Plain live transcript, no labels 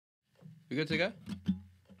We good to go?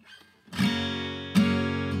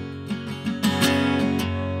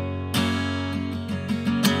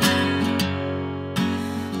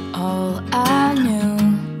 All I knew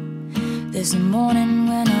this morning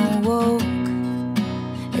when I woke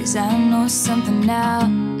is I know something now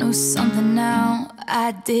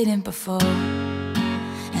I didn't before.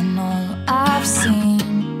 And all I've seen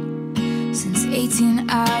since 18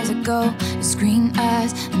 hours ago is green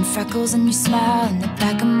eyes and freckles and your smile in the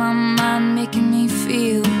back of my mind, making me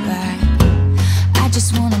feel right. I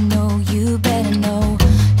just wanna know, you better know,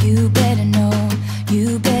 you better know,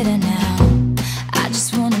 you better now. I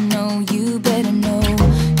just wanna know, you better know,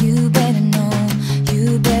 you better know,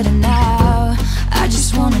 you better now. I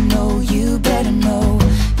just wanna know, you better know,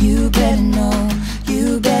 you better know,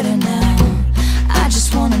 you better now. I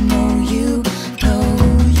just wanna know, you know,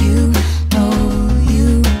 you know,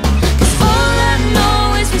 you. 'Cause all I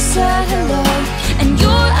know is we said hello, and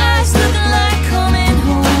your eyes looking like coming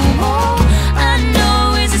home. All I know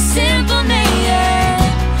is a simple name,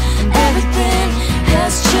 everything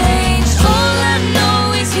has changed. All I know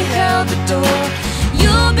is you held the door,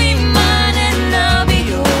 you'll be mine and I'll be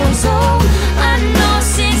yours. All I know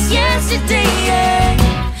since yesterday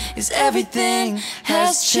is everything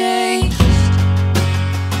has changed.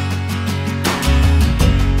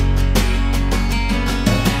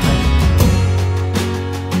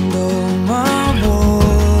 And all my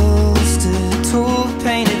walls stood tall,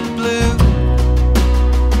 painted blue,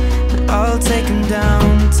 but I'll take them down,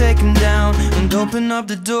 and open up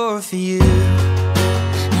the door for you.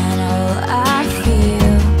 And all I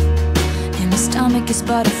feel in my stomach is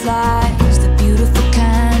butterflies, the beautiful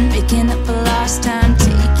kind, making up for lost time,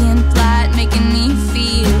 taking flight, making me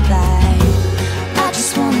feel like I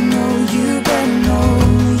just wanna know, you better know,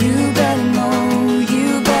 you better know, you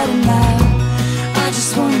better now. I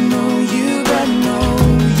just wanna know, you better know,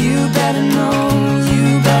 you better know, you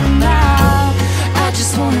better now. I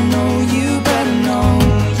just wanna know, you better know,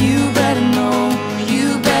 you better know, you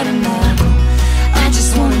better now. I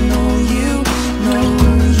just wanna know, you know,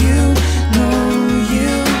 you know,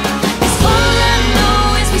 you. 'Cause all I know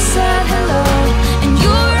is we said hello, and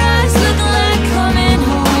your eyes looking like coming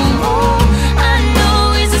home. All I know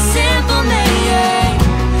is a simple name,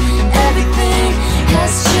 everything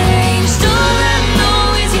has changed. All I know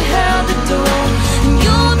is you held the door, and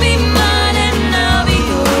you'll be mine and I'll be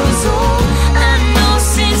yours. All I know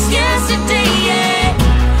since yesterday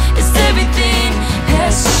is everything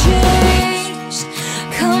has changed.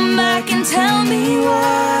 Come back and tell me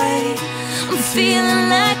why I'm feeling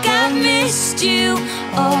like I've missed you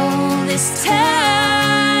all this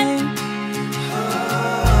time.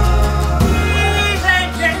 Ladies and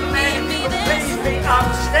gentlemen, please be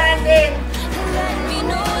upstanding. Let me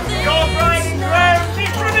know that Your bride and groom,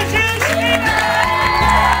 Mr. and Mrs. Skinner.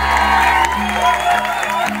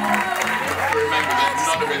 Remember that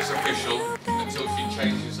none of it's official until she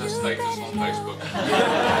changes her status on Facebook.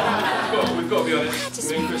 We've got to be honest,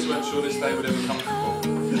 me and Chris weren't sure this day would ever come before.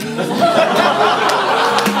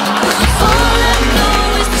 all I know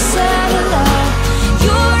is we said hello,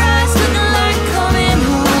 your eyes looking like coming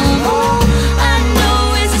home. All I know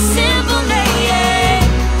is a simple name,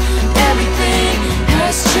 everything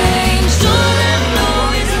has changed. All I know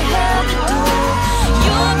is you held the door,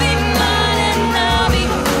 you'll be mine and I'll be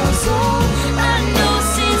yours. All I know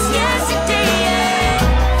since yesterday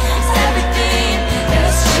is everything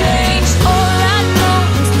has changed. All I know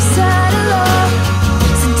is we said hello,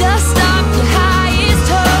 so dust off your highest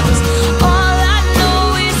hopes. All I know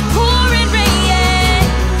is pouring rain,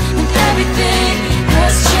 and everything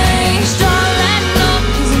has changed. All I know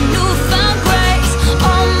is a newfound grace.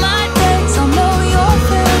 All my days I'll know your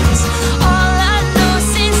face. All I know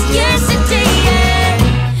since yesterday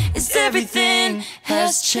is everything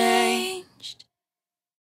has changed.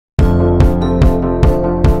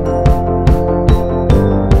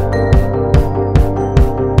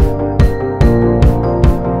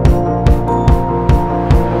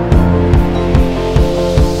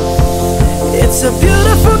 It's a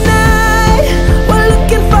beautiful night, we're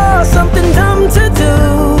looking for something dumb to do.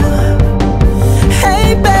 Hey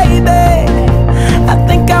baby, I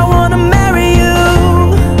think I wanna marry you.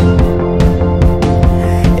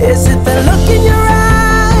 Is it the look in your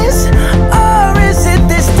eyes, or is it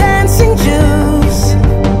this dancing juice?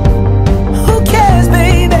 Who cares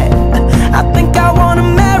baby, I think I wanna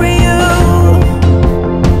marry you.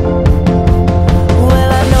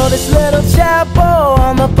 Well, I know this little chapel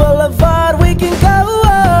on the boulevard we can go.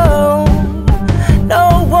 No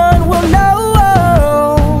one will know.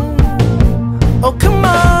 Oh, come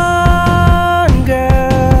on,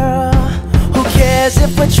 girl. Who cares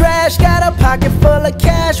if we're trash? Got a pocket full of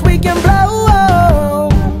cash we can blow.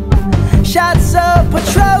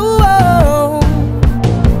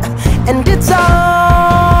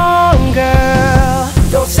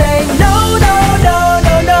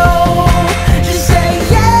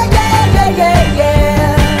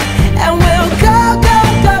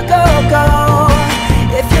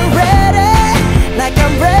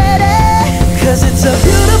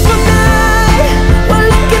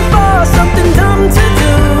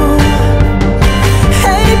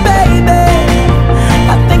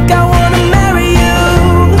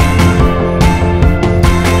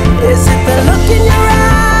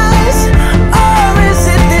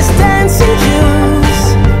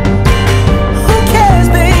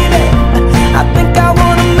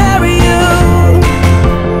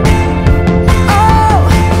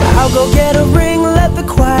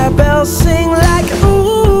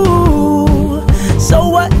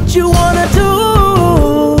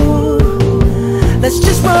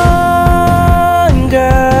 fun,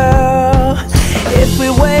 girl. If we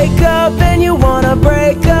wake up and you wanna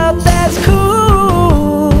break up, that's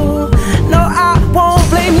cool. No, I won't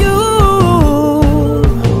blame you.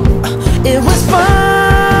 It was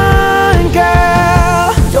fun, girl.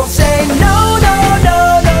 Don't say no, no, no,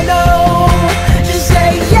 no, no. Just say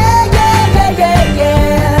yeah, yeah, yeah, yeah,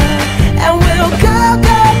 yeah. And we'll go,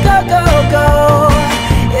 go, go, go, go.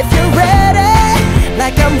 If you're ready,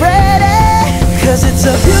 like I'm ready. 'Cause it's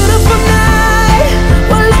a beautiful night.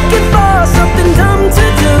 We're looking for something dumb to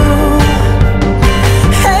do.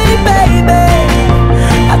 Hey baby,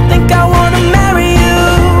 I think I wanna marry you.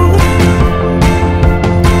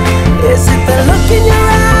 Is it the look in your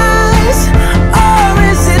eyes, or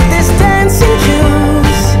is it this dancing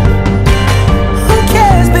juice? Who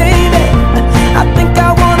cares, baby? I think I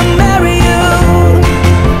wanna marry you.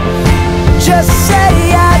 Just say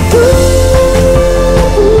I do.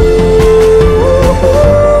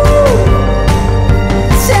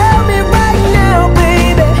 Tell me right now,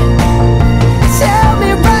 baby. Tell me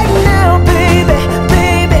right now, baby.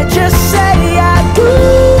 Baby, just say I do.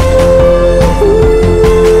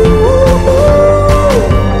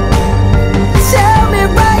 Tell me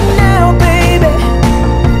right now, baby.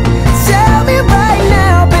 Tell me right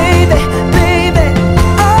now, baby. Baby,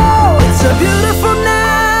 oh, it's a beautiful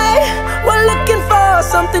night. We're looking for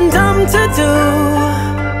something dumb to do.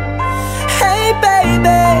 Hey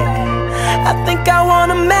baby, I think I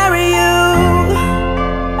wanna marry you.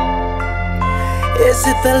 Is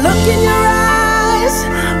it the look in your eyes,